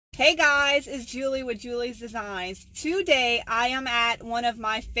Hey guys, it's Julie with Julie's Designs. Today I am at one of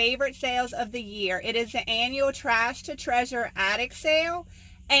my favorite sales of the year. It is the annual Trash to Treasure attic sale.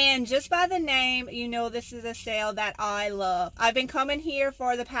 And just by the name, you know this is a sale that I love. I've been coming here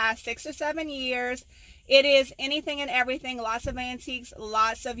for the past 6 or 7 years. It is anything and everything, lots of antiques,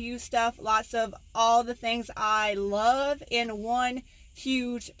 lots of used stuff, lots of all the things I love in one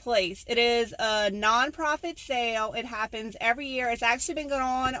huge place. It is a non-profit sale. It happens every year. It's actually been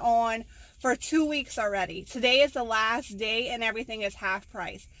going on for 2 weeks already. Today is the last day and everything is half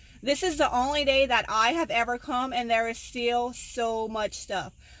price. This is the only day that I have ever come and there is still so much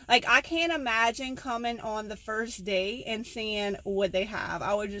stuff. Like, I can't imagine coming on the first day and seeing what they have.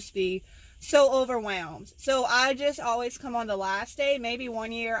 I would just be so overwhelmed. So I just always come on the last day. Maybe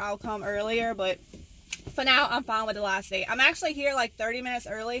one year I'll come earlier, but for now I'm fine with the last day. I'm actually here like 30 minutes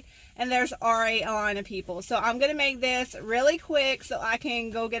early and there's already a line of people. So I'm gonna make this really quick so I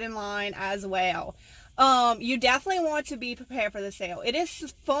can go get in line as well. You definitely want to be prepared for the sale. It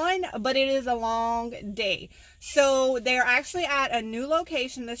is fun, but it is a long day. So they're actually at a new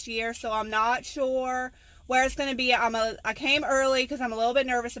location this year, so I'm not sure where it's going to be. I came early because I'm a little bit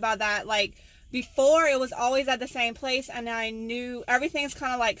nervous about that. Like, before it was always at the same place and I knew everything's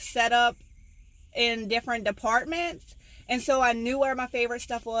kind of like set up in different departments, and so I knew where my favorite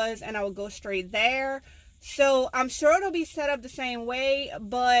stuff was and I would go straight there. So I'm sure it'll be set up the same way,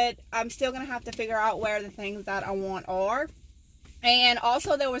 but I'm still gonna have to figure out where the things that I want are. And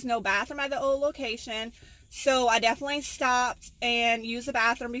also, there was no bathroom at the old location, so I definitely stopped and used the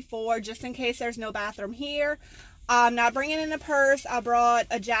bathroom before, just in case there's no bathroom here. I'm not bringing in a purse. I brought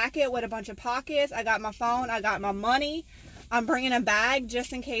a jacket with a bunch of pockets. I got my phone. I got my money. I'm bringing a bag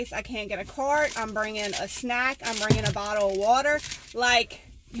just in case I can't get a cart. I'm bringing a snack. I'm bringing a bottle of water. Like,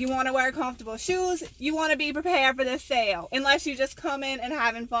 you want to wear comfortable shoes. You want to be prepared for this sale, unless you just come in and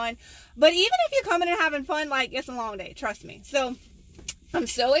having fun. But even if you're coming and having fun, like, it's a long day, trust me. So I'm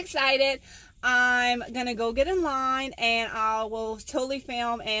so excited. I'm gonna go get in line and I will totally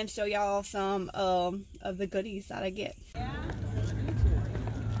film and show y'all some of the goodies that I get.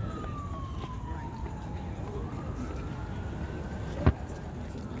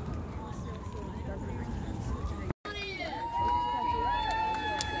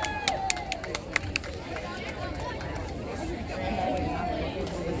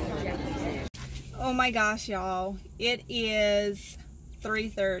 Oh my gosh, y'all, it is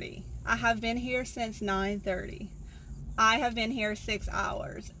 3:30. I have been here since 9:30. I have been here 6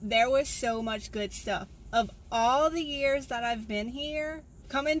 hours. There was so much good stuff. Of all the years that I've been here,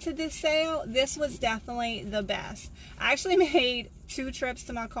 coming to this sale, this was definitely the best. I actually made 2 trips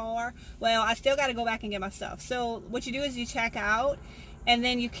to my car. Well, I still got to go back and get my stuff. So what you do is you check out, and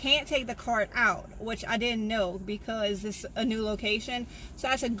then you can't take the cart out, which I didn't know because this is a new location. So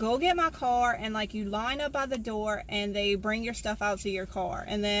I had to go get my car, and like, you line up by the door and they bring your stuff out to your car.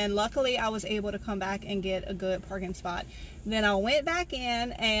 And then luckily I was able to come back and get a good parking spot. Then I went back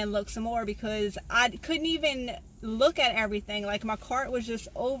in and looked some more because I couldn't even look at everything. Like, my cart was just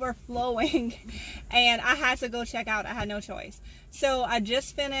overflowing and I had to go check out. I had no choice. So I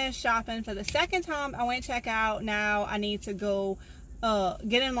just finished shopping for the second time. I went check out. Now I need to go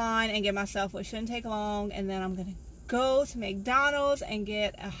get in line and get myself what shouldn't take long, and then I'm gonna go to McDonald's and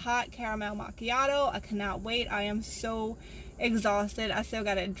get a hot caramel macchiato. I cannot wait. I am so exhausted. I still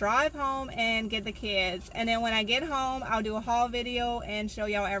gotta drive home and get the kids, and then when I get home I'll do a haul video and show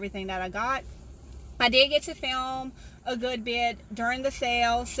y'all everything that I got. I did get to film a good bit during the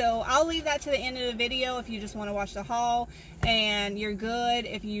sale, so I'll leave that to the end of the video if you just want to watch the haul, and you're good.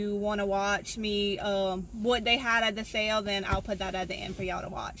 If you want to watch me what they had at the sale, then I'll put that at the end for y'all to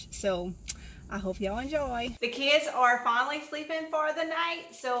watch. So I hope y'all enjoy. The kids are finally sleeping for the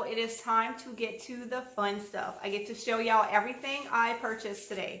night, so it is time to get to the fun stuff. I get to show y'all everything I purchased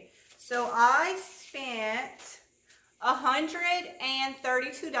today. So I spent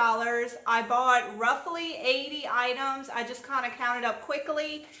 $132. I bought roughly 80 items. I just kind of counted up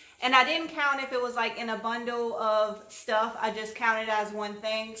quickly, and I didn't count if it was like in a bundle of stuff. I just counted as one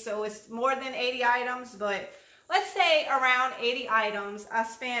thing, so it's more than 80 items, but let's say around 80 items. I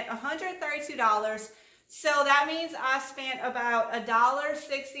spent $132, so that means I spent about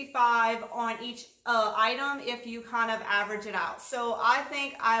 $1.65 on each item if you kind of average it out. So I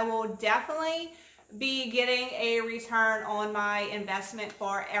think I will definitely be getting a return on my investment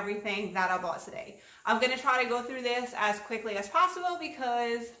for everything that I bought today. I'm going to try to go through this as quickly as possible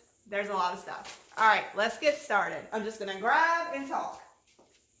because there's a lot of stuff. All right, let's get started. I'm just going to grab and talk.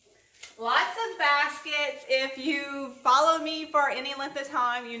 Lots of baskets. If you followed me for any length of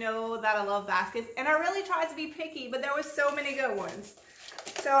time, you know that I love baskets, and I really tried to be picky, but there were so many good ones.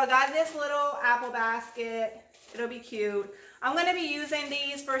 So I got this little apple basket. It'll be cute. I'm going to be using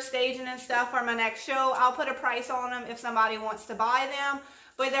these for staging and stuff for my next show. I'll put a price on them if somebody wants to buy them.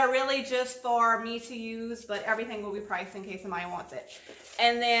 But they're really just for me to use, but everything will be priced in case somebody wants it.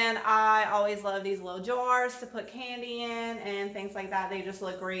 And then I always love these little jars to put candy in and things like that. They just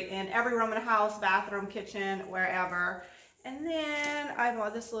look great in every room in the house, bathroom, kitchen, wherever. And then I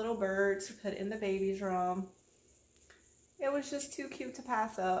bought this little bird to put in the baby's room. It was just too cute to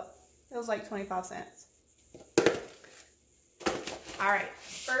pass up. It was like 25 cents. All right,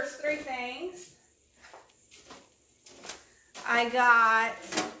 first three things. I got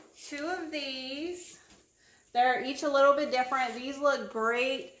two of these. They're each a little bit different. These look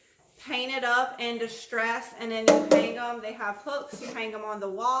great painted up and distressed, and then you hang them. They have hooks. You hang them on the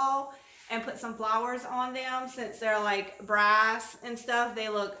wall and put some flowers on them. Since they're like brass and stuff,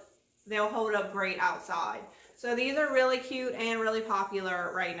 they'll hold up great outside. So these are really cute and really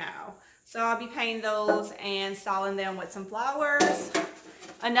popular right now. So I'll be painting those and styling them with some flowers.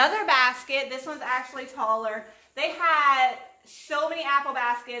 Another basket. This one's actually taller. They had so many apple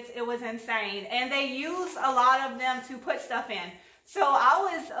baskets, it was insane. And they used a lot of them to put stuff in. So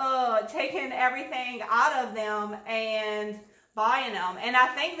I was taking everything out of them and buying them. And I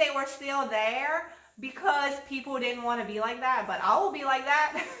think they were still there because people didn't want to be like that. But I will be like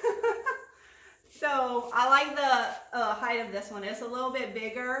that. So I like the height of this one. It's a little bit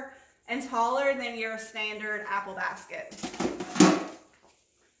bigger and taller than your standard apple basket.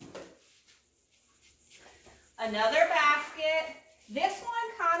 Another basket. This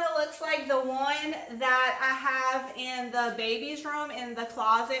one kind of looks like the one that I have in the baby's room in the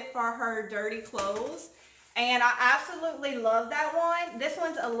closet for her dirty clothes. And I absolutely love that one. This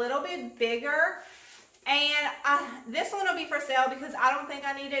one's a little bit bigger. And this one will be for sale because I don't think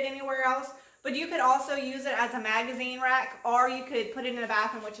I need it anywhere else. But you could also use it as a magazine rack, or you could put it in the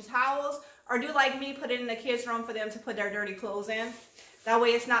bathroom with your towels, or do like me, put it in the kids' room for them to put their dirty clothes in. That way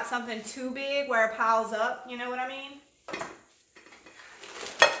it's not something too big where it piles up, you know what I mean?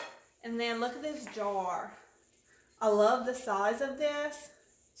 And then look at this jar. I love the size of this.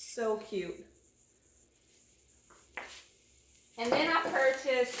 So cute. And then I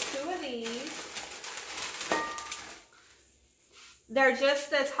purchased two of these. They're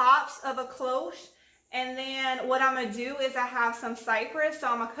just the tops of a cloche. And then what I'm going to do is I have some cypress. So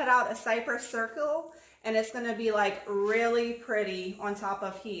I'm going to cut out a cypress circle. And it's going to be like really pretty on top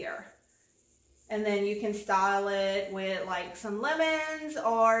of here. And then you can style it with like some lemons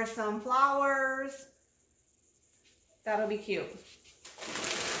or some flowers. That'll be cute.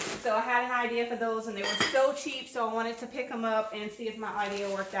 So I had an idea for those and they were so cheap. So I wanted to pick them up and see if my idea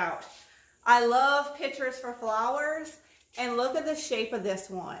worked out. I love pictures for flowers. And look at the shape of this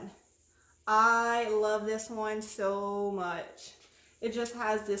one. I love this one so much. It just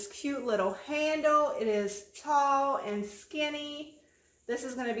has this cute little handle. It is tall and skinny. This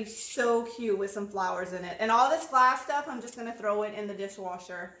is going to be so cute with some flowers in it. And all this glass stuff, I'm just going to throw it in the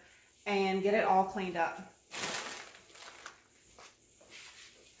dishwasher and get it all cleaned up.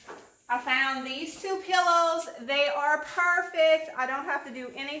 I found these two pillows. They are perfect. I don't have to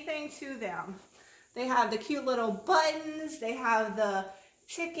do anything to them. They have the cute little buttons. They have the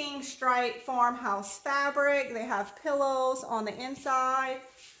ticking stripe farmhouse fabric. They have pillows on the inside.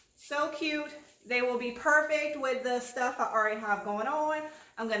 So cute. They will be perfect with the stuff I already have going on.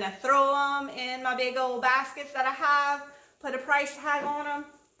 I'm going to throw them in my big old baskets that I have. Put a price tag on them.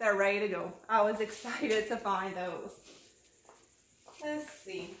 They're ready to go. I was excited to find those. Let's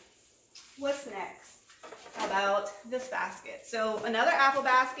see. What's next? About this basket. So another apple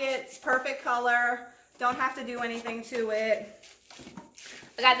basket. It's perfect color. Don't have to do anything to it.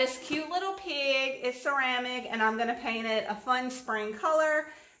 I got this cute little pig. It's ceramic and I'm going to paint it a fun spring color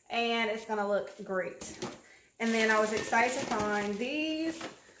and it's going to look great. And then I was excited to find these.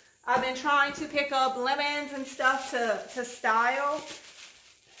 I've been trying to pick up lemons and stuff to style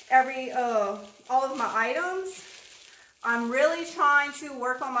all of my items. I'm really trying to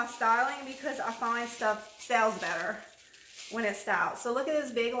work on my styling because I find stuff sells better when it's styled. So look at this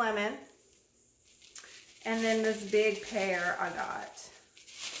big lemon. And then this big pear I got.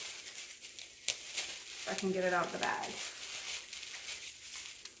 If I can get it out of the bag.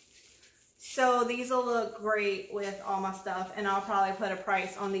 So these will look great with all my stuff. And I'll probably put a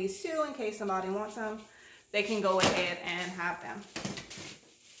price on these too in case somebody wants them. They can go ahead and have them.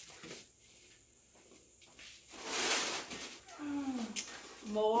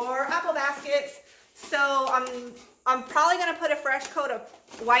 More apple baskets. So I'm probably going to put a fresh coat of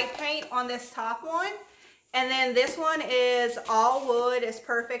white paint on this top one. And then this one is all wood. It's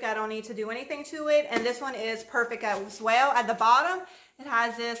perfect. I don't need to do anything to it. And this one is perfect as well. At the bottom, It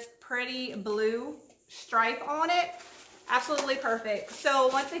has this pretty blue stripe on it. Absolutely perfect. So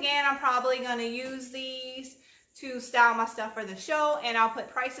once again, I'm probably going to use these to style my stuff for the show, and I'll put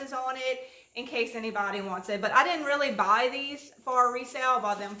prices on it in case anybody wants it. But I didn't really buy these for a resale. I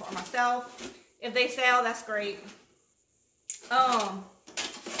bought them for myself. If they sell, that's great. I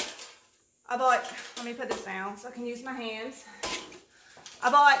bought, let me put this down so I can use my hands. I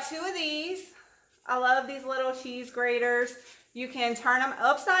bought 2 of these. I love these little cheese graters. You can turn them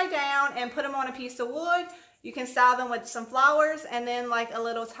upside down and put them on a piece of wood. You can style them with some flowers and then like a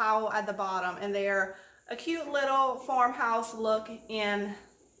little towel at the bottom. And they're a cute little farmhouse look in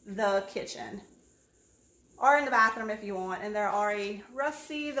the kitchen or in the bathroom if you want. And they're already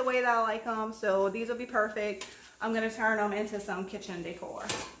rusty the way that I like them. So these will be perfect. I'm going to turn them into some kitchen decor.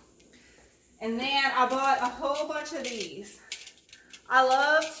 And then I bought a whole bunch of these.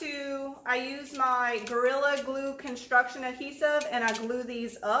 I use my Gorilla Glue construction adhesive and I glue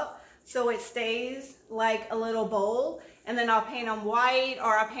these up so it stays like a little bowl. And then I'll paint them white,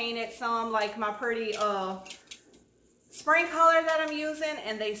 or I painted some like my pretty spring color that I'm using,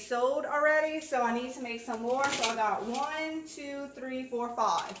 and they sold already. So I need to make some more. So I got 1, 2, 3, 4,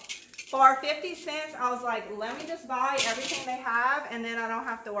 5. For 50 cents, I was like, let me just buy everything they have and then I don't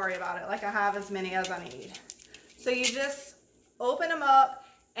have to worry about it. Like I have as many as I need. So you just open them up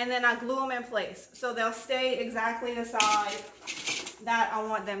and then I glue them in place. So they'll stay exactly the size that I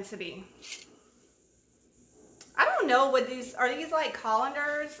want them to be. I don't know what these, are these like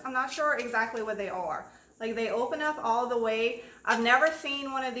colanders? I'm not sure exactly what they are. Like they open up all the way. I've never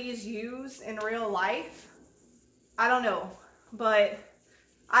seen one of these used in real life. I don't know, but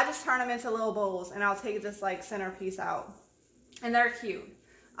I just turn them into little bowls and I'll take this like centerpiece out. And they're cute.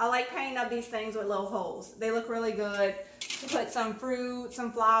 I like painting up these things with little holes. They look really good to put some fruit,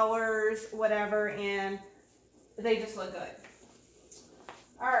 some flowers, whatever in. They just look good.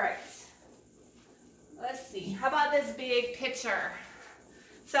 All right. Let's see. How about this big pitcher?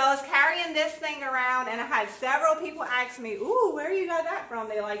 So I was carrying this thing around and I had several people ask me, ooh, where you got that from?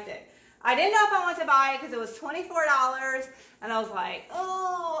 They liked it. I didn't know if I wanted to buy it because it was $24 and I was like,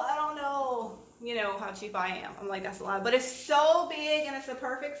 oh, I don't know, you know how cheap I am. I'm like, that's a lot, but it's so big and it's a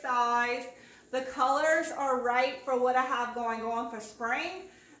perfect size. The colors are right for what I have going on for spring.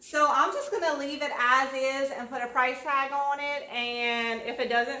 So I'm just going to leave it as is and put a price tag on it, and if it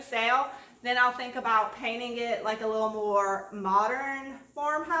doesn't sell, then I'll think about painting it like a little more modern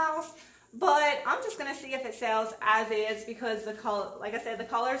farmhouse. But I'm just going to see if it sells as is because the color, like I said, the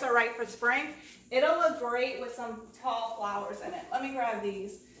colors are right for spring. It'll look great with some tall flowers in it. Let me grab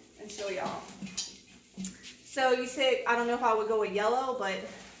these and show y'all. So you stick, I don't know if I would go with yellow, but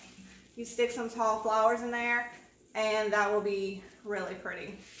you stick some tall flowers in there and that will be really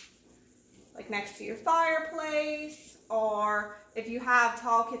pretty. Like next to your fireplace, or if you have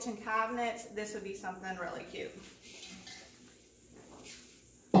tall kitchen cabinets, this would be something really cute.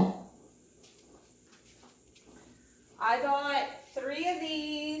 I got 3 of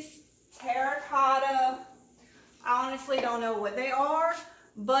these terracotta. I honestly don't know what they are,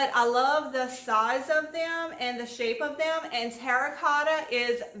 but I love the size of them and the shape of them, and terracotta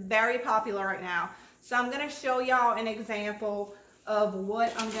is very popular right now. So I'm going to show y'all an example of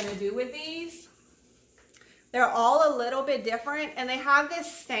what I'm going to do with these. They're all a little bit different and they have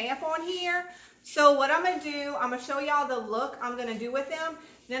this stamp on here. So what I'm going to do, I'm going to show y'all the look I'm going to do with them.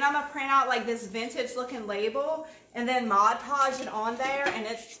 Then I'm going to print out like this vintage looking label and then Mod Podge it on there, and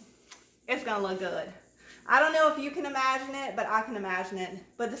it's going to look good. I don't know if you can imagine it, but I can imagine it.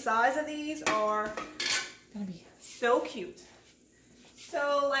 But the size of these are going to be so cute.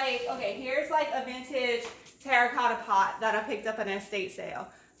 So like, okay, here's like a vintage terracotta pot that I picked up at an estate sale.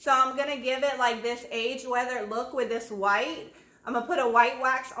 So I'm going to give it like this age-weathered look with this white. I'm going to put a white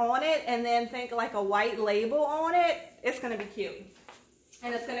wax on it and then think like a white label on it. It's going to be cute.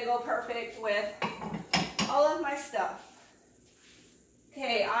 And it's going to go perfect with all of my stuff.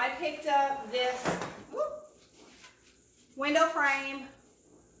 Okay, I picked up this window frame.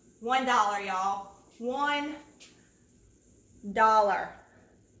 $1, y'all. $1.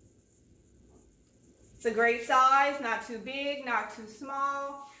 It's a great size, not too big, not too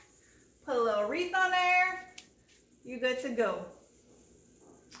small. Put a little wreath on there. You're good to go.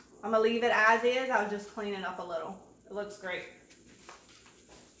 I'm going to leave it as is. I'll just clean it up a little. It looks great.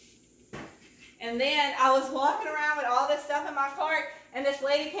 And then I was walking around with all this stuff in my cart, and this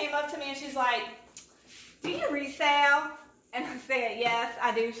lady came up to me and she's like, do you resell? And I said, yes,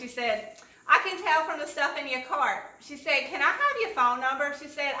 I do. She said, I can tell from the stuff in your cart. She said, can I have your phone number? She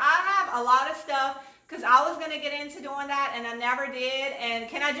said, I have a lot of stuff because I was going to get into doing that and I never did. And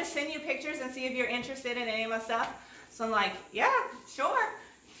can I just send you pictures and see if you're interested in any of my stuff? So I'm like, yeah, sure.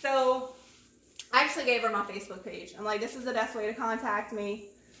 So I actually gave her my Facebook page. I'm like, this is the best way to contact me.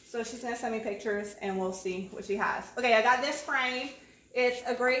 So she's going to send me pictures and we'll see what she has. Okay, I got this frame. It's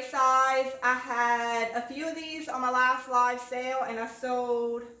a great size. I had a few of these on my last live sale and I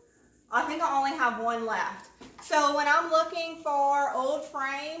sold, I think I only have one left. So when I'm looking for old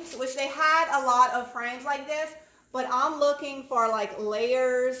frames, which they had a lot of frames like this, but I'm looking for like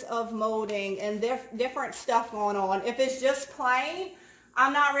layers of molding and different stuff going on. If it's just plain,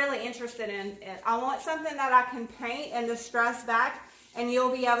 I'm not really interested in it. I want something that I can paint and distress back, and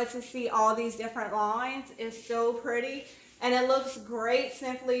you'll be able to see all these different lines. It's so pretty, and it looks great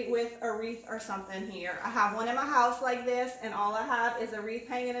simply with a wreath or something here. I have one in my house like this, and all I have is a wreath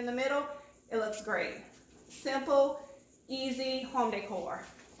hanging in the middle. It looks great. Simple, easy home decor.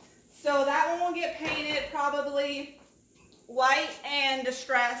 So that one will get painted probably white and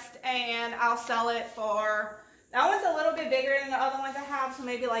distressed, and I'll sell it for, that one's a little bit bigger than the other ones I have, so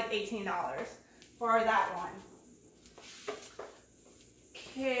maybe like $18 for that one.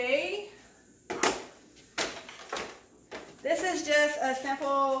 Okay. This is just a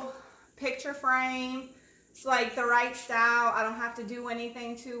simple picture frame. It's like the right style. I don't have to do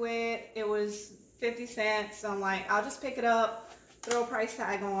anything to it. It was 50 cents, so I'm like, I'll just pick it up, throw a price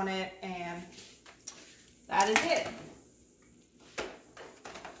tag on it, and that is it.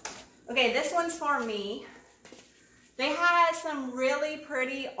 Okay, this one's for me. They had some really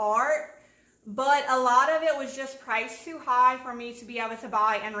pretty art, but a lot of it was just priced too high for me to be able to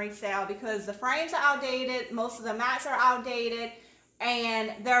buy and resell because the frames are outdated, most of the mats are outdated,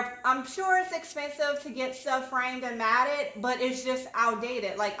 and I'm sure it's expensive to get stuff framed and matted, but it's just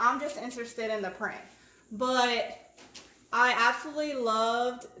outdated. Like, I'm just interested in the print. But I absolutely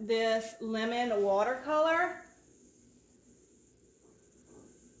loved this lemon watercolor.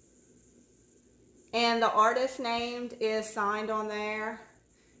 And the artist named is signed on there.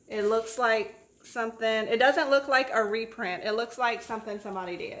 It looks like something, it doesn't look like a reprint. It looks like something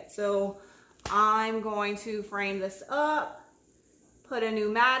somebody did. So I'm going to frame this up, put a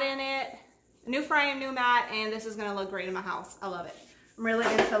new mat in it, a new frame, new mat, and this is gonna look great in my house. I love it. I'm really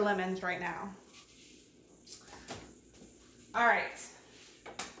into lemons right now. All right.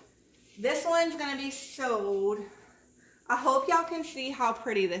 This one's gonna be sold. I hope y'all can see how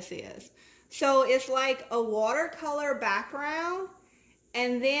pretty this is. So it's like a watercolor background,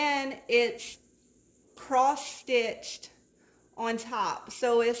 and then it's cross-stitched on top.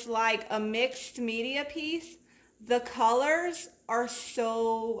 So it's like a mixed media piece. The colors are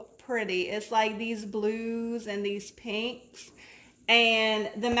so pretty. It's like these blues and these pinks. And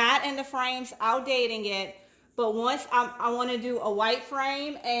the mat and the frame's outdating it. But once I want to do a white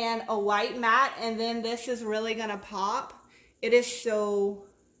frame and a white mat, and then this is really going to pop. It is so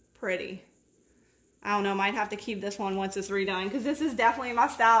pretty. I don't know, might have to keep this one once it's redone because this is definitely my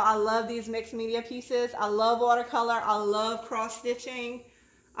style. I love these mixed media pieces. I love watercolor. I love cross stitching.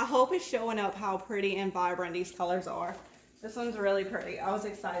 I hope it's showing up how pretty and vibrant these colors are. This one's really pretty. I was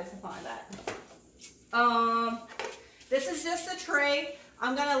excited to find that. This is just a tray.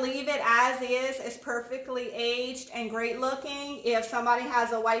 I'm going to leave it as is. It's perfectly aged and great looking. If somebody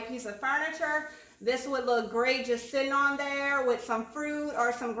has a white piece of furniture, this would look great just sitting on there with some fruit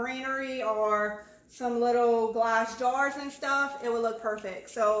or some greenery or some little glass jars and stuff. It would look perfect.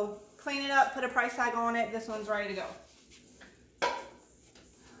 So clean it up, put a price tag on it. This one's ready to go.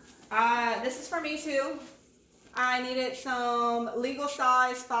 This is for me too. I needed some legal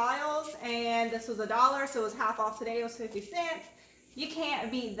size files, and this was $1, so it was half off today. It was 50 cents. You can't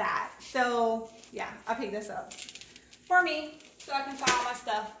beat that. So yeah, I picked this up for me so I can file my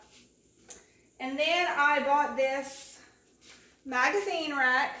stuff. And then I bought this magazine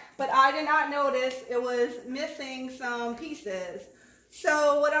rack, but I did not notice it was missing some pieces.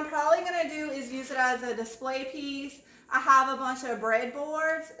 So what I'm probably going to do is use it as a display piece. I have a bunch of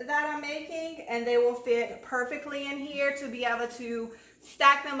breadboards that I'm making, and they will fit perfectly in here to be able to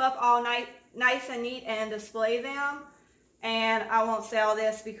stack them up all nice and neat and display them. And I won't sell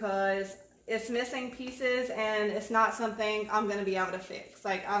this because it's missing pieces and it's not something I'm going to be able to fix.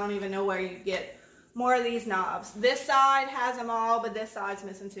 Like, I don't even know where you get more of these knobs. This side has them all, but this side's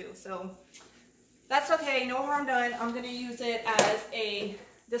missing too. So that's okay, no harm done. I'm going to use it as a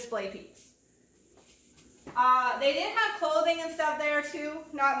display piece. They did have clothing and stuff there too,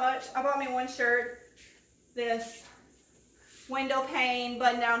 not much. I bought me one shirt, this window pane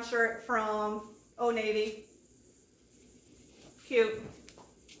button-down shirt from Old Navy. Cute.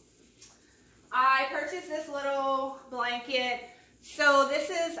 I purchased this little blanket. So this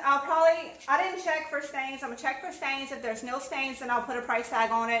is, I didn't check for stains. I'm going to check for stains. If there's no stains, then I'll put a price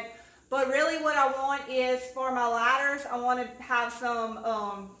tag on it. But really what I want is for my ladders, I want to have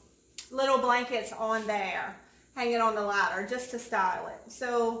some little blankets on there, hanging on the ladder, just to style it.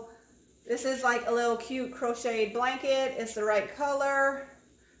 So this is like a little cute crocheted blanket. It's the right color,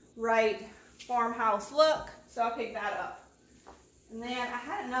 right farmhouse look. So I'll pick that up. And then I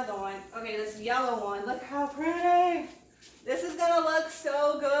had another one. Okay, this yellow one. Look how pretty. This is going to look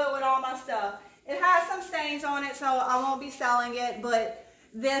so good with all my stuff. It has some stains on it, so I won't be selling it, but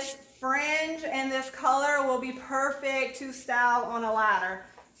this fringe and this color will be perfect to style on a ladder.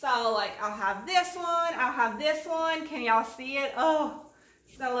 So like I'll have this one, I'll have this one. Can y'all see it? Oh,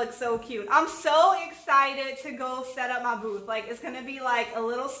 it's gonna look so cute. I'm so excited to go set up my booth. Like it's gonna be like a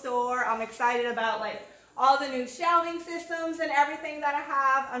little store. I'm excited about like all the new shelving systems and everything that I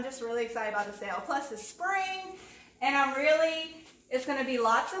have. I'm just really excited about the sale. Plus it's spring, and it's gonna be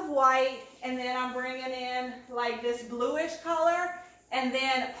lots of white, and then I'm bringing in like this bluish color, and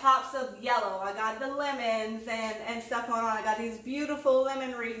then pops of yellow. I got the lemons and stuff going on. I got these beautiful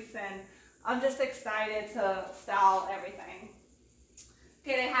lemon wreaths, and I'm just excited to style everything.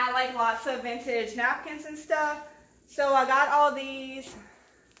 Okay, they had like lots of vintage napkins and stuff. So I got all these.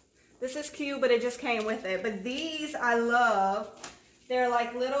 This is cute, but it just came with it. But these I love. They're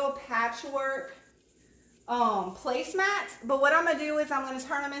like little patchwork placemats. But what I'm gonna do is I'm gonna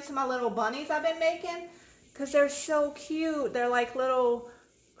turn them into my little bunnies I've been making, because they're so cute. They're like little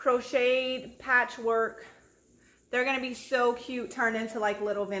crocheted patchwork. They're gonna be so cute, turned into like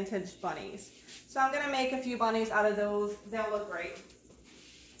little vintage bunnies. So I'm gonna make a few bunnies out of those. They'll look great.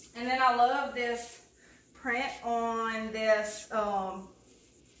 And then I love this print on this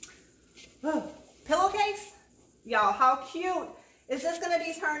pillowcase. Y'all, how cute is this gonna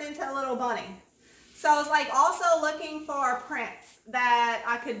be turned into a little bunny? So I was like also looking for prints that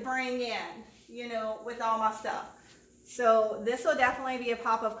I could bring in, you know, with all my stuff. So this will definitely be a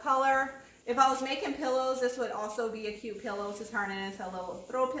pop of color. If I was making pillows, this would also be a cute pillow to turn it into a little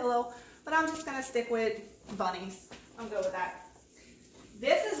throw pillow. But I'm just gonna stick with bunnies. I'm good with that.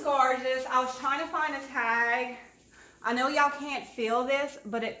 This is gorgeous. I was trying to find a tag. I know y'all can't feel this,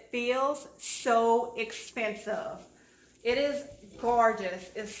 but it feels so expensive. It is gorgeous.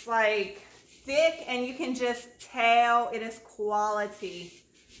 It's like thick, and you can just tell it is quality.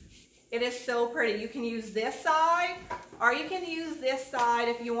 It is so pretty. You can use this side, or you can use this side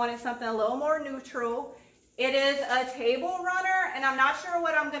if you wanted something a little more neutral. It is a table runner, and I'm not sure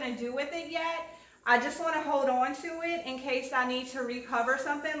what I'm going to do with it yet. I just want to hold on to it in case I need to recover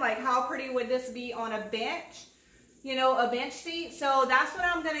something. Like how pretty would this be on a bench? You know, a bench seat. So that's what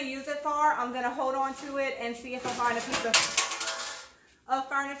I'm going to use it for. I'm going to hold on to it and see if I find a piece of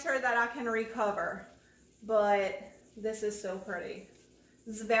furniture that I can recover. But this is so pretty.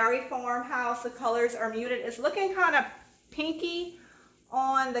 It's very farmhouse. The colors are muted. It's looking kind of pinky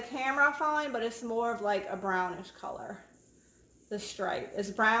on the camera fine, but it's more of like a brownish color. The stripe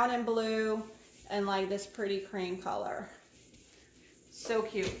is brown and blue and like this pretty cream color. So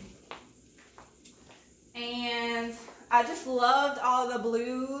cute. And I just loved all the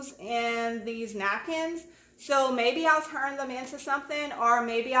blues in these napkins. So maybe I'll turn them into something, or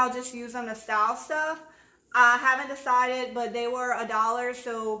maybe I'll just use them to style stuff. I haven't decided, but they were $1.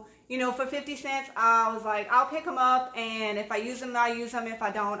 So, you know, for 50 cents, I was like, I'll pick them up. And if I use them, I use them. If I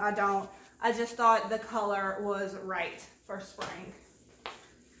don't, I don't. I just thought the color was right for spring.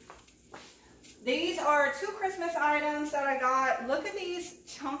 These are 2 Christmas items that I got. Look at these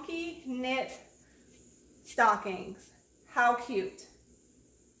chunky knit stockings. How cute.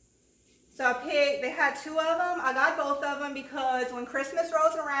 So they had 2 of them. I got both of them because when Christmas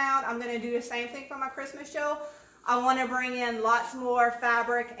rolls around, I'm going to do the same thing for my Christmas show. I want to bring in lots more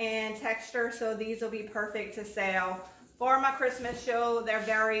fabric and texture, so these will be perfect to sell for my Christmas show. They're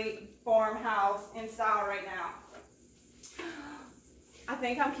very farmhouse in style right now. I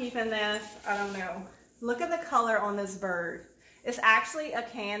think I'm keeping this. I don't know. Look at the color on this bird. It's actually a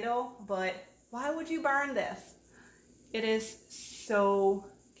candle, but why would you burn this? It is so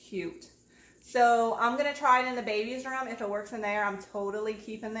cute. So I'm going to try it in the baby's room. If it works in there, I'm totally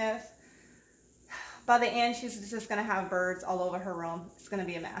keeping this. By the end, she's just going to have birds all over her room. It's going to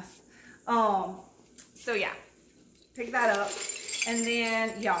be a mess. So yeah, pick that up. And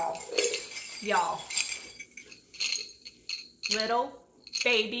then y'all, little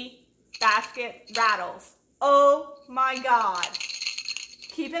baby basket rattles. Oh my God.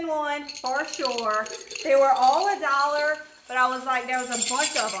 Keeping one for sure. They were all $1. But I was like, there was a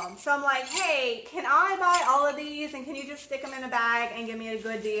bunch of them. So I'm like, hey, can I buy all of these? And can you just stick them in a bag and give me a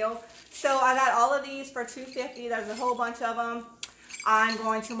good deal? So I got all of these for $2.50. There's a whole bunch of them. I'm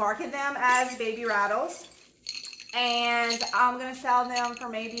going to market them as baby rattles. And I'm gonna sell them for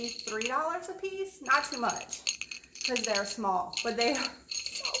maybe $3 a piece. Not too much, because they're small, but they are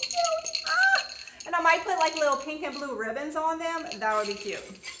so cute. Ah! And I might put like little pink and blue ribbons on them. That would be cute.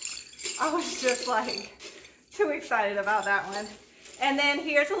 I was just like too excited about that one. And then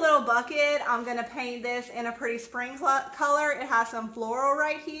here's a little bucket. I'm gonna paint this in a pretty spring color. It has some floral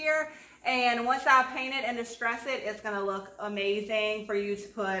right here. And once I paint it and distress it, it's gonna look amazing for you to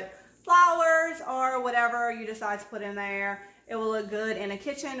put flowers or whatever you decide to put in there. It will look good in a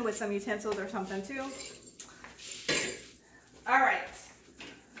kitchen with some utensils or something too. All right.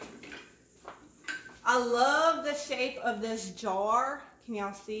 I love the shape of this jar. Can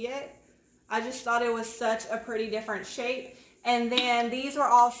y'all see it? I just thought it was such a pretty different shape. And then these were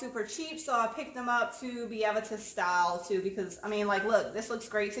all super cheap, so I picked them up to be able to style too, because I mean, like, look, this looks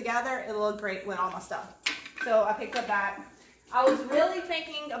great together. It'll look great with all my stuff. So I picked up that. I was really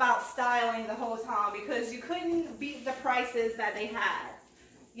thinking about styling the whole time because you couldn't beat the prices that they had.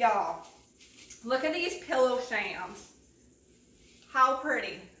 Y'all, look at these pillow shams. How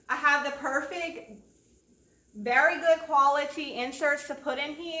pretty. I have the perfect, very good quality inserts to put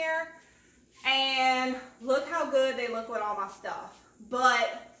in here. And look how good they look with all my stuff.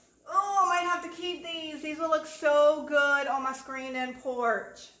 But, oh, I might have to keep these. These will look so good on my screen and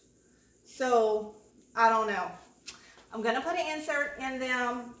porch. So, I don't know. I'm going to put an insert in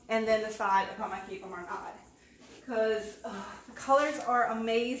them and then decide if I'm going to keep them or not. Because the colors are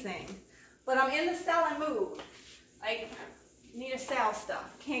amazing. But I'm in the selling mood. Like, need to sell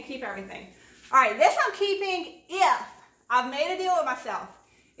stuff. Can't keep everything. All right, this I'm keeping if I've made a deal with myself.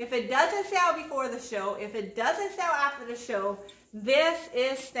 If it doesn't sell before the show, if it doesn't sell after the show, this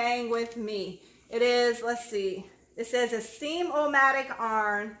is staying with me. It is, let's see, it says a seam-o-matic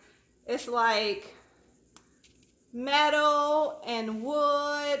iron. It's like metal and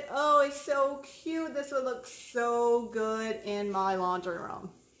wood. Oh, it's so cute. This would look so good in my laundry room.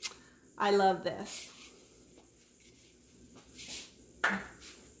 I love this.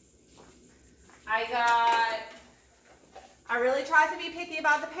 I really tried to be picky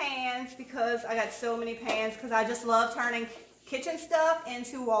about the pans because I got so many pans because I just love turning kitchen stuff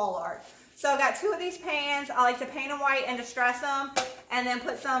into wall art. So I got 2 of these pans. I like to paint them white and distress them and then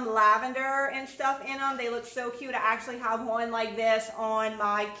put some lavender and stuff in them. They look so cute. I actually have one like this on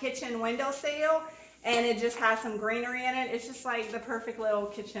my kitchen windowsill and it just has some greenery in it. It's just like the perfect little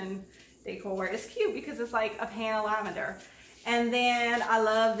kitchen decor. It's cute because it's like a pan of lavender. And then I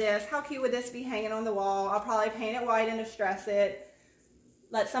love this. How cute would this be hanging on the wall? I'll probably paint it white and distress it.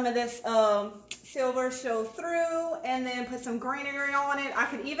 Let some of this silver show through and then put some greenery on it. I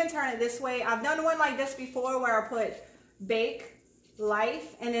could even turn it this way. I've done one like this before where I put bake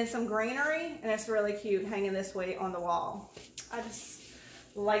life and then some greenery and it's really cute hanging this way on the wall. I just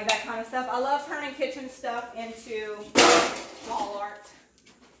like that kind of stuff. I love turning kitchen stuff into wall art.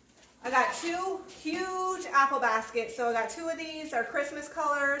 I got 2 huge apple baskets. So I got 2 of these. They're Christmas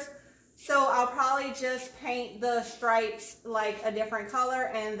colors. So I'll probably just paint the stripes like a different color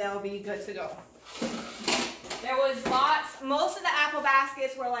and they'll be good to go. There was lots, most of the apple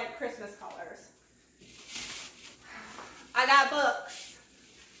baskets were like Christmas colors. I got books.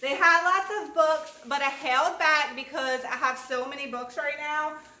 They had lots of books, but I held back because I have so many books right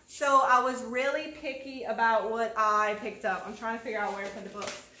now. So I was really picky about what I picked up. I'm trying to figure out where to put the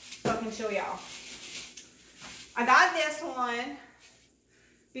books so I can show y'all. I got this one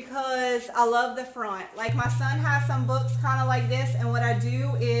because I love the front. Like my son has some books kind of like this, and what I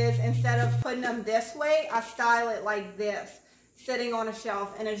do is instead of putting them this way, I style it like this, sitting on a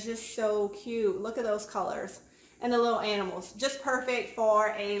shelf, and it's just so cute. Look at those colors and the little animals. Just perfect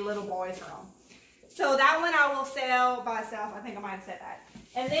for a little boy's room. So that one I will sell by itself. I think I might have said that.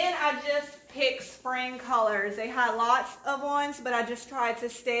 And then I just picked spring colors. They had lots of ones, but I just tried to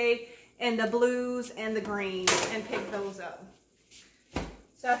stay in the blues and the greens and pick those up.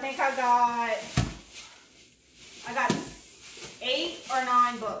 So I think I got 8 or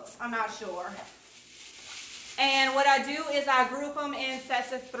 9 books. I'm not sure. And what I do is I group them in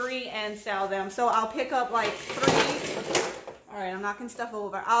sets of 3 and sell them. So I'll pick up like 3. All right, I'm knocking stuff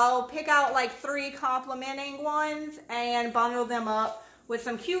over. I'll pick out like 3 complementing ones and bundle them up with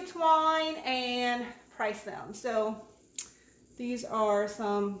some cute twine and price them. So these are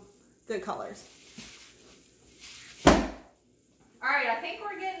some good colors. All right, I think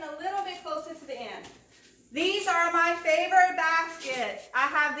we're getting a little bit closer to the end. These are my favorite baskets. I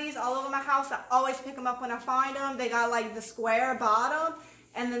have these all over my house. I always pick them up when I find them. They got like the square bottom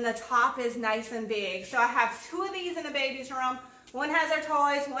and then the top is nice and big. So I have 2 of these in the baby's room. One has her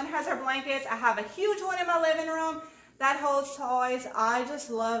toys, one has her blankets. I have a huge one in my living room that holds toys. I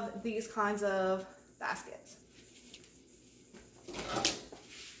just love these kinds of baskets.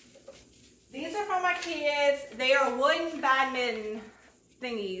 These are for my kids. They are wooden badminton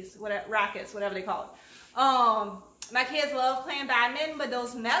thingies, whatever, rackets, whatever they call it. My kids love playing badminton, but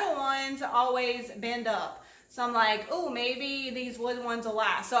those metal ones always bend up. So I'm like, oh, maybe these wooden ones will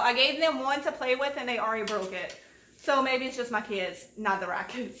last. So I gave them one to play with and they already broke it. So maybe it's just my kids, not the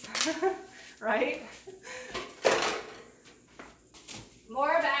rackets, right?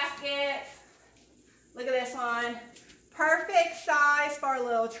 More baskets. Look at this one. Perfect size for a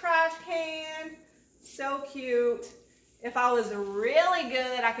little trash can. So cute. If I was really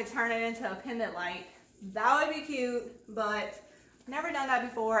good, I could turn it into a pendant light. That would be cute, but I've never done that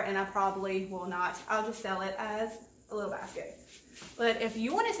before and I probably will not. I'll just sell it as a little basket. But if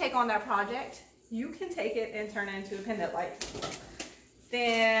you want to take on that project, you can take it and turn it into a pendant light.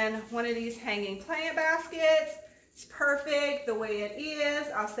 Then one of these hanging plant baskets. It's perfect the way it is.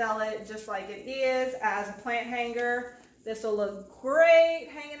 I'll sell it just like it is as a plant hanger. This will look great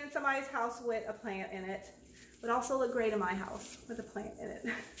hanging in somebody's house with a plant in it. Would also look great in my house with a plant in it.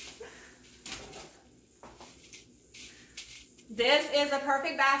 This is a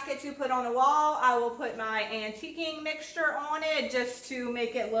perfect basket to put on the wall. I will put my antiquing mixture on it just to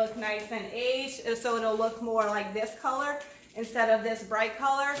make it look nice and aged, so it'll look more like this color instead of this bright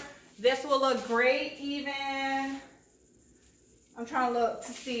color. This will look great even, I'm trying to look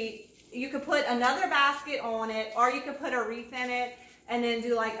to see, you could put another basket on it or you could put a wreath in it and then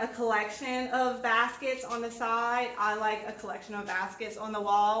do like a collection of baskets on the side. I like a collection of baskets on the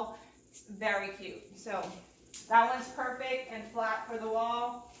wall. It's very cute. So that one's perfect and flat for the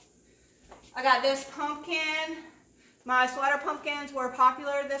wall. I got this pumpkin. My sweater pumpkins were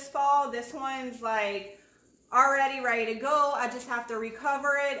popular this fall. This one's like already ready to go. I just have to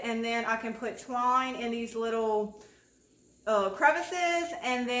recover it and then I can put twine in these little crevices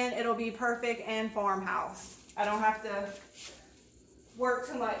and then it'll be perfect in farmhouse. I don't have to work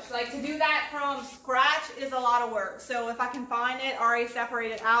too much. Like to do that from scratch is a lot of work. So if I can find it already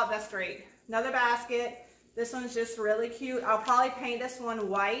separated out, that's great. Another basket. This one's just really cute. I'll probably paint this one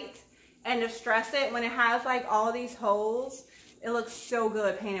white and distress it. When it has like all these holes, it looks so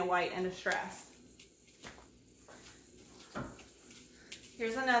good painted white and distressed.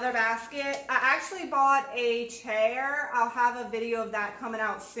 Here's another basket. I actually bought a chair. I'll have a video of that coming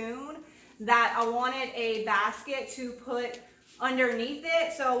out soon. That I wanted a basket to put underneath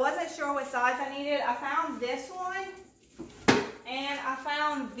it. So I wasn't sure what size I needed. I found this one and I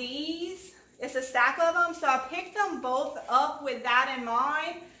found these. It's a stack of them. So I picked them both up with that in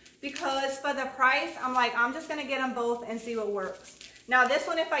mind because for the price, I'm like, I'm just going to get them both and see what works. Now this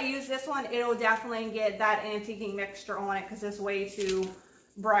one, if I use this one, it'll definitely get that antiquing mixture on it because it's way too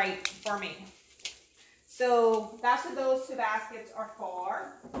bright for me. So that's what those two baskets are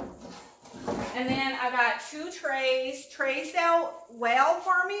for. And then I got two trays. Trays sell well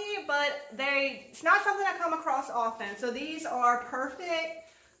for me, but it's not something I come across often. So these are perfect,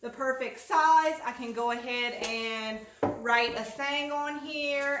 the perfect size. I can go ahead and write a saying on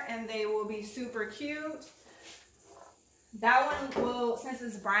here and they will be super cute. That one will, since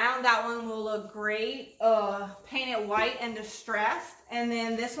it's brown, that one will look great painted white and distressed. And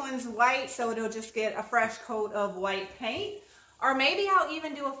then this one's white, so it'll just get a fresh coat of white paint. Or maybe I'll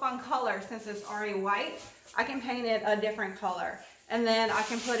even do a fun color since it's already white. I can paint it a different color. And then I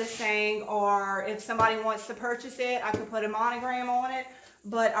can put a saying, or if somebody wants to purchase it, I can put a monogram on it.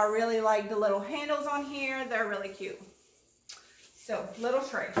 But I really like the little handles on here. They're really cute. So, little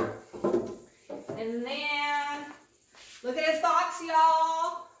tray. And then, look at this box,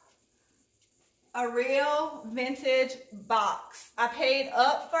 y'all. A real vintage box. I paid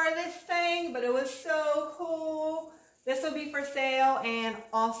up for this thing, but it was so cool. This will be for sale and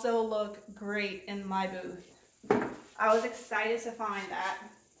also look great in my booth. I was excited to find that.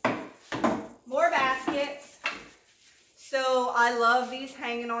 More baskets. So I love these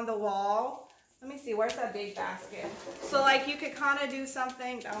hanging on the wall. Let me see, where's that big basket? So like you could kind of do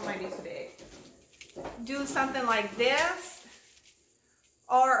something, that one might be too big. Do something like this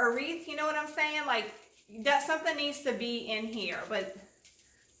or a wreath, you know what I'm saying? Like that something needs to be in here, but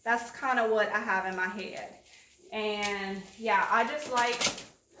that's kind of what I have in my head. And yeah, I just like,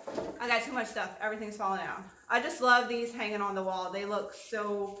 I got too much stuff. Everything's falling down. I just love these hanging on the wall. They look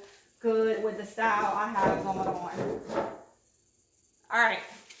so good with the style I have going on. All right.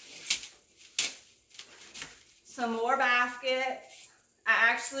 Some more baskets.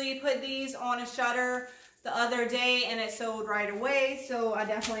 I actually put these on a shutter the other day and it sold right away. So I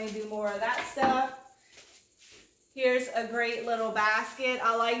definitely do more of that stuff. Here's a great little basket.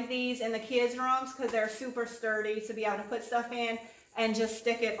 I like these in the kids' rooms because they're super sturdy to be able to put stuff in and just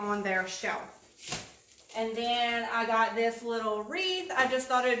stick it on their shelf. And then I got this little wreath. I just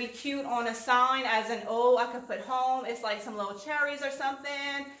thought it would be cute on a sign as an O I could put home. It's like some little cherries or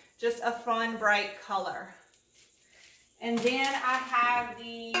something. Just a fun, bright color. And then I have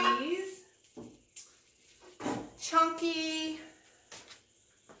these chunky,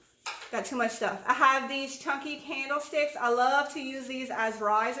 got too much stuff. I have these chunky candlesticks. I love to use these as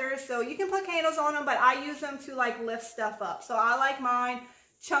risers. So you can put candles on them, but I use them to like lift stuff up. So I like mine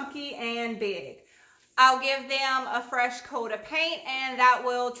chunky and big. I'll give them a fresh coat of paint and that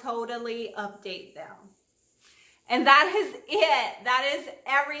will totally update them. And that is it. That is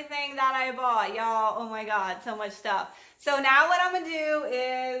everything that I bought, y'all. Oh my God, so much stuff. So now what I'm gonna do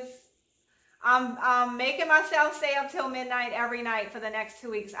is I'm making myself stay up till midnight every night for the next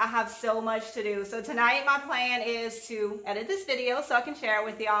 2 weeks. I have so much to do. So tonight my plan is to edit this video so I can share it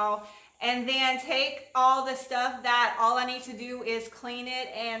with y'all. And then take all the stuff that all I need to do is clean it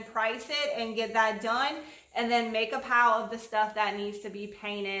and price it and get that done. And then make a pile of the stuff that needs to be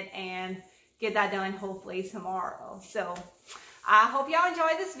painted and get that done hopefully tomorrow. So I hope y'all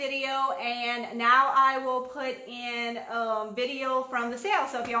enjoyed this video. And now I will put in video from the sale.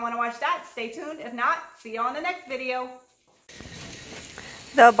 So if y'all want to watch that, stay tuned. If not, see y'all in the next video.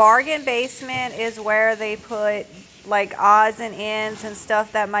 The bargain basement is where they put like odds and ends and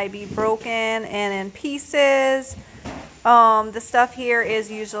stuff that might be broken and in pieces. The stuff here is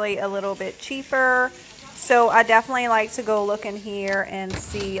usually a little bit cheaper, so I definitely like to go look in here and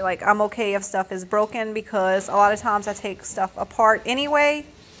see, like, I'm okay if stuff is broken because a lot of times I take stuff apart anyway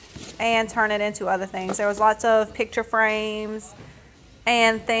and turn it into other things. There was lots of picture frames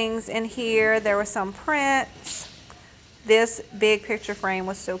and things in here. There were some prints. This big picture frame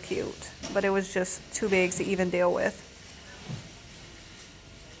was so cute, but it was just too big to even deal with.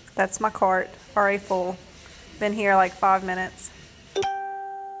 That's my cart, already full. Been here like 5 minutes.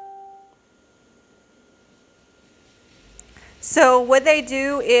 So what they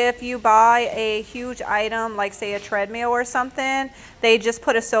do if you buy a huge item, like say a treadmill or something, they just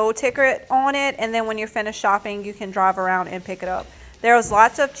put a sold ticket on it, and then when you're finished shopping, you can drive around and pick it up. There was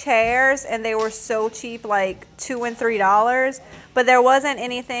lots of chairs and they were so cheap, like $2 and $3, but there wasn't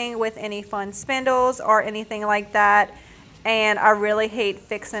anything with any fun spindles or anything like that. And I really hate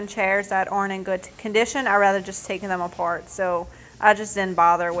fixing chairs that aren't in good condition. I'd rather just take them apart. So I just didn't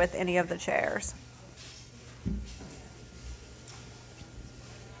bother with any of the chairs.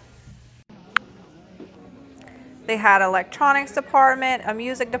 They had electronics department, a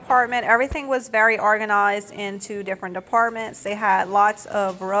music department. Everything was very organized into different departments. They had lots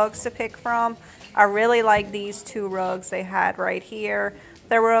of rugs to pick from. I really like these 2 rugs they had right here.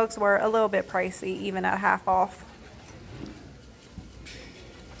 The rugs were a little bit pricey, even at half off.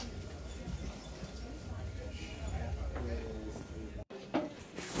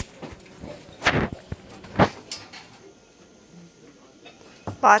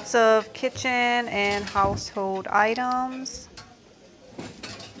 Lots of kitchen and household items.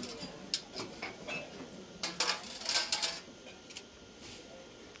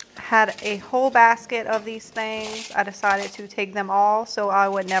 Had a whole basket of these things. I decided to take them all so I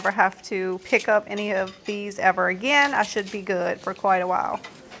would never have to pick up any of these ever again. I should be good for quite a while.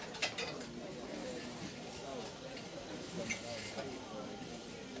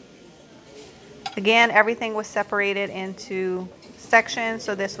 Again, everything was separated into sections,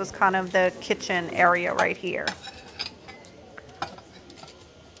 so this was kind of the kitchen area right here.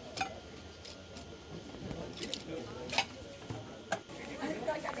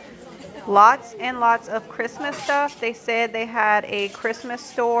 Lots and lots of Christmas stuff. They said they had a Christmas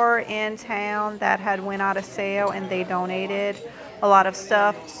store in town that had went out of sale and they donated a lot of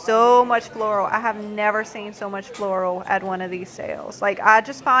stuff. So much floral. I have never seen so much floral at one of these sales. Like, I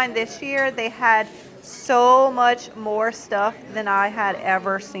just find this year they had so much more stuff than I had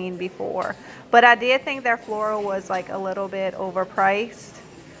ever seen before. But I did think their floral was like a little bit overpriced,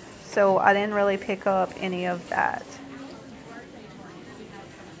 so I didn't really pick up any of that.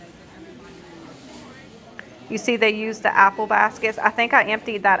 You see they used the apple baskets. I think I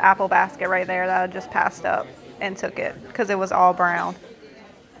emptied that apple basket right there that I just passed up and took it because it was all brown.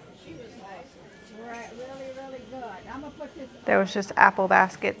 There was just apple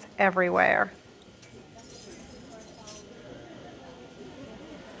baskets everywhere.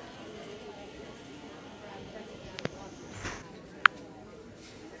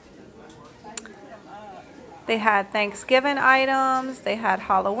 They had Thanksgiving items, they had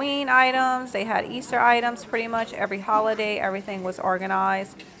Halloween items, they had Easter items. Pretty much every holiday, everything was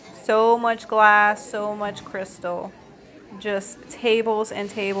organized. So much glass, so much crystal. Just tables and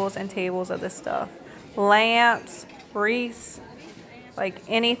tables and tables of this stuff. Lamps, wreaths. Like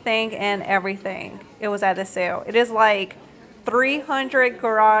anything and everything. It was at the sale. It is like 300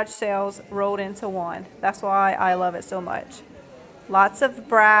 garage sales rolled into one. That's why I love it so much. Lots of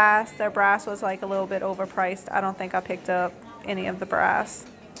brass. Their brass was like a little bit overpriced. I don't think I picked up any of the brass.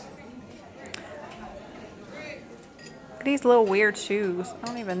 Look at these little weird shoes. I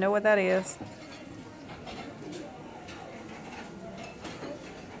don't even know what that is.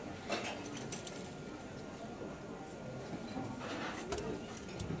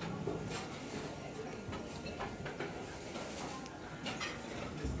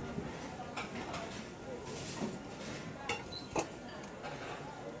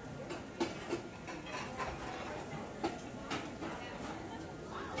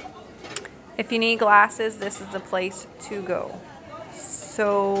 If you need glasses, this is the place to go.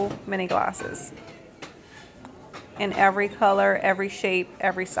 So many glasses. In every color, every shape,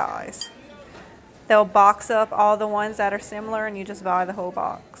 every size. They'll box up all the ones that are similar and you just buy the whole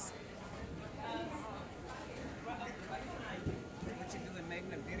box.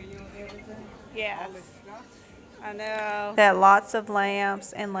 Yeah. I know. They had lots of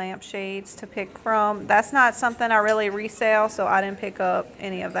lamps and lampshades to pick from. That's not something I really resell, so I didn't pick up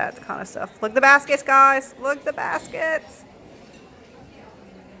any of that kind of stuff. Look the baskets, guys. Look the baskets.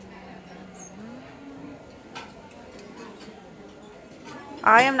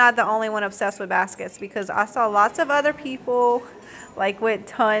 I am not the only one obsessed with baskets because I saw lots of other people like with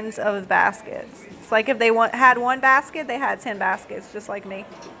tons of baskets. It's like if they had one basket, they had 10 baskets, just like me.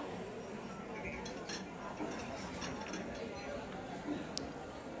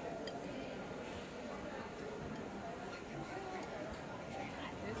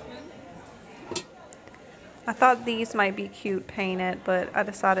 I thought these might be cute painted, but I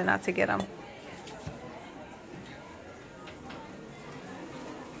decided not to get them.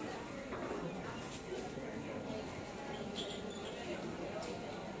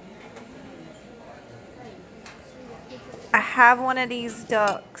 I have one of these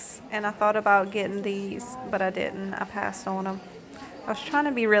ducks, and I thought about getting these, but I didn't. I passed on them. I was trying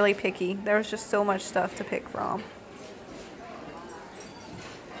to be really picky. There was just so much stuff to pick from.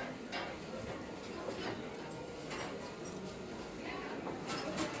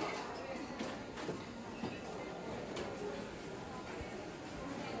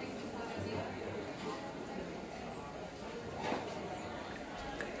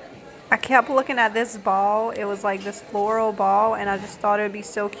 I kept looking at this ball. It was like this floral ball, and I just thought it would be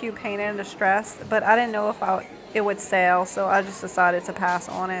so cute painted in distress, but I didn't know if it would sell, so I just decided to pass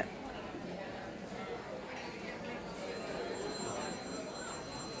on it.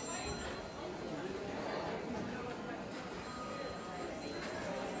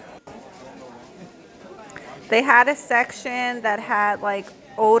 They had a section that had like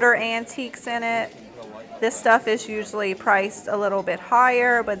older antiques in it. This stuff is usually priced a little bit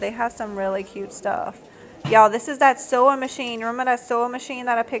higher, but they have some really cute stuff. Y'all, this is that sewing machine. Remember that sewing machine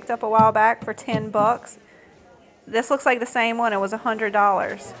that I picked up a while back for 10 bucks? This looks like the same one. It was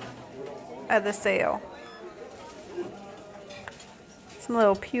 $100 at the sale. Some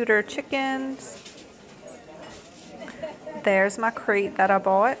little pewter chickens. There's my crate that I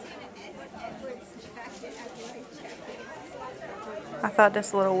bought. I thought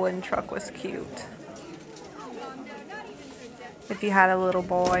this little wooden truck was cute. If you had a little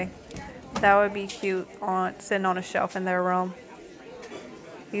boy, that would be cute sitting on a shelf in their room.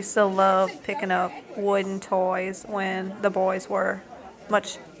 I used to love picking up wooden toys when the boys were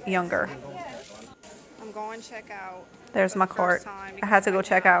much younger. I'm going to check out. There's my cart. I had to go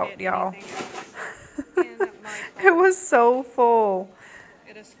check out, y'all. It was so full.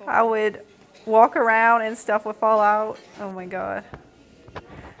 It is full. I would walk around and stuff would fall out. Oh my God.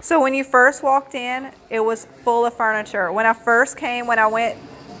 So when you first walked in, it was full of furniture. When I first came, when I went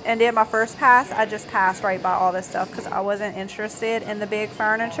and did my first pass, I just passed right by all this stuff because I wasn't interested in the big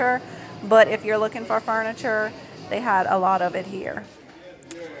furniture. But if you're looking for furniture, they had a lot of it here.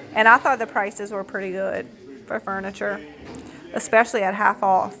 And I thought the prices were pretty good for furniture, especially at half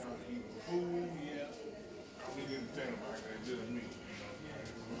off.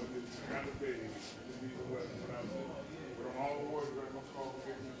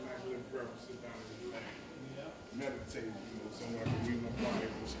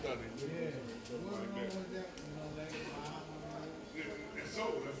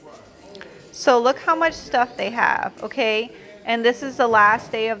 So look how much stuff they have, okay? And this is the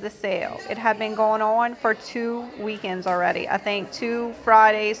last day of the sale. It had been going on for 2 weekends already. I think 2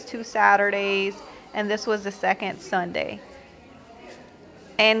 Fridays, 2 Saturdays, and this was the second Sunday.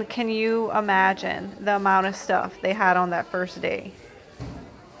 And can you imagine the amount of stuff they had on that first day?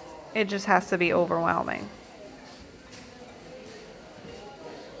 It just has to be overwhelming.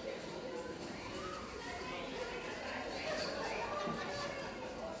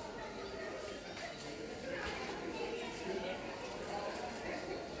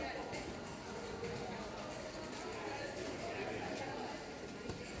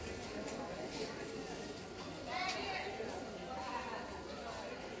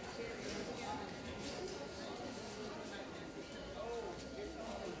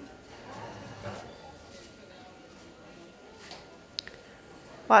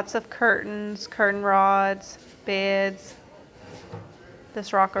 Lots of curtains, curtain rods, beds.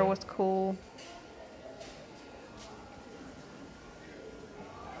 This rocker was cool.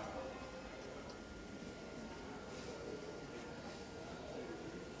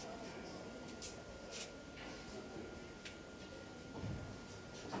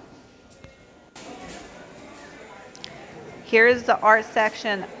 Here's the art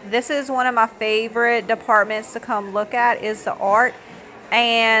section. This is one of my favorite departments to come look at, is the art.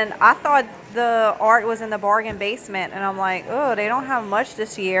 And I thought the art was in the bargain basement, and I'm like, oh, they don't have much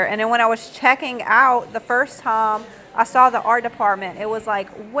this year. And then when I was checking out the first time I saw the art department, it was like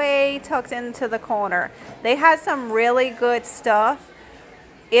way tucked into the corner. They had some really good stuff.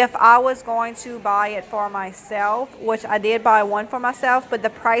 If I was going to buy it for myself, which I did buy one for myself, but the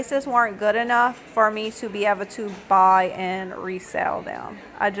prices weren't good enough for me to be able to buy and resell them.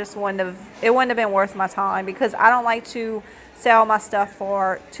 I just it wouldn't have been worth my time, because I don't like to sell my stuff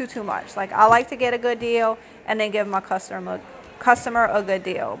for too much. Like, I like to get a good deal and then give my customer a good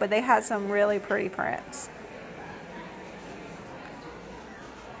deal. But they had some really pretty prints.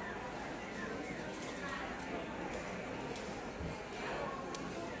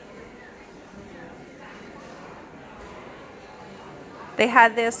 They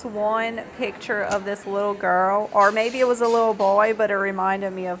had this one picture of this little girl, or maybe it was a little boy, but it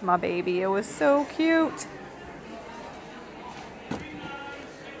reminded me of my baby. It was so cute.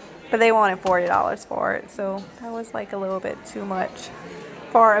 But they wanted $40 for it, so that was like a little bit too much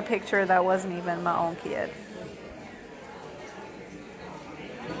for a picture that wasn't even my own kid.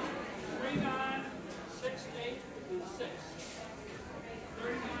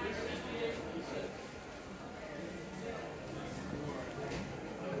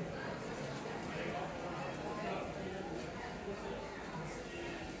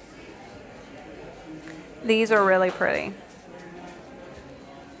 These are really pretty.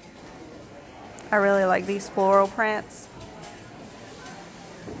 I really like these floral prints.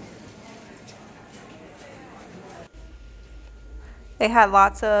 They had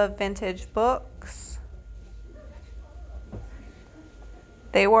lots of vintage books.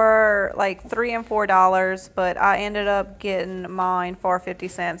 They were like $3 and $4, but I ended up getting mine for 50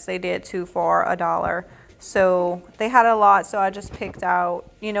 cents. They did two for $1. So they had a lot, so I just picked out,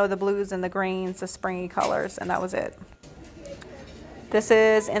 you know, the blues and the greens, the springy colors, and that was it. This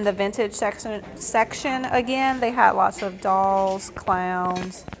is in the vintage section again. They had lots of dolls,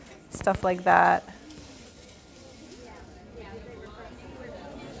 clowns, stuff like that.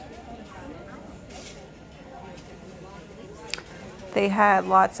 They had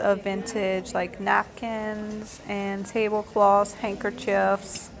lots of vintage like napkins and tablecloths,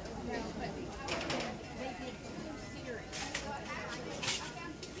 handkerchiefs.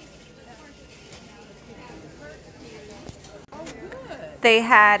 They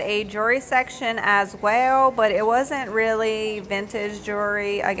had a jewelry section as well, but it wasn't really vintage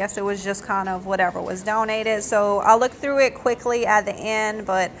jewelry. I guess it was just kind of whatever was donated. So I looked through it quickly at the end,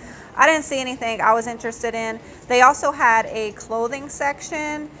 but I didn't see anything I was interested in. They also had a clothing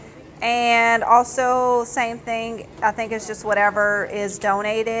section, and also same thing. I think it's just whatever is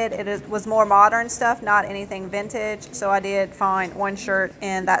donated. It was more modern stuff, not anything vintage. So I did find one shirt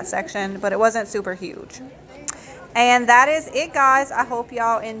in that section, but it wasn't super huge. And that is it, guys. I hope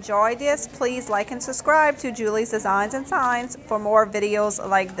y'all enjoyed this. Please like and subscribe to Julie's Designs and Signs for more videos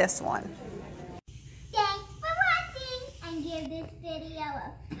like this one.